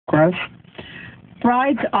Gross.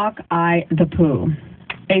 Bride's Eye the Pooh.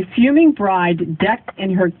 A fuming bride decked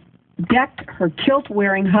her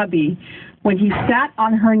kilt-wearing hubby when he sat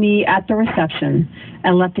on her knee at the reception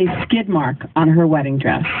and left a skid mark on her wedding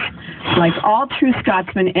dress. Like all true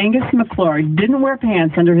Scotsmen, Angus MacLeod didn't wear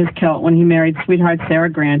pants under his kilt when he married sweetheart Sarah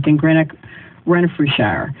Grant in Greenock,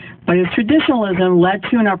 Renfrewshire, but his traditionalism led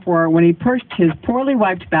to an uproar when he perched his poorly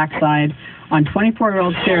wiped backside on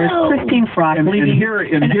 24-year-old Sarah's pristine frock, leaving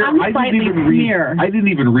an unsightly smear. I didn't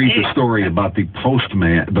even read the story about the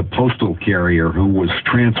postal carrier who was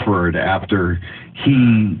transferred after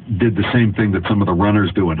he did the same thing that some of the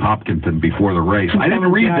runners do in Hopkinton before the race. I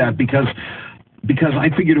didn't read that because I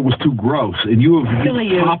figured it was too gross, and you've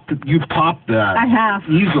topped that. I have.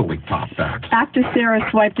 Easily topped that. After Sarah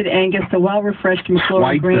swiped at Angus, the well-refreshed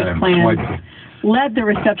MacLeod Grant clan led the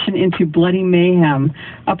reception into bloody mayhem.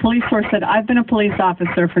 A police source said, "I've been a police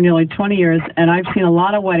officer for nearly 20 years, and I've seen a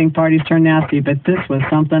lot of wedding parties turn nasty, but this was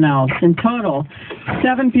something else." In total,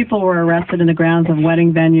 7 people were arrested in the grounds of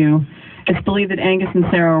wedding venue. It's believed that Angus and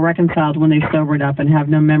Sarah were reconciled when they sobered up and have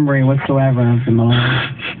no memory whatsoever of the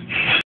moment.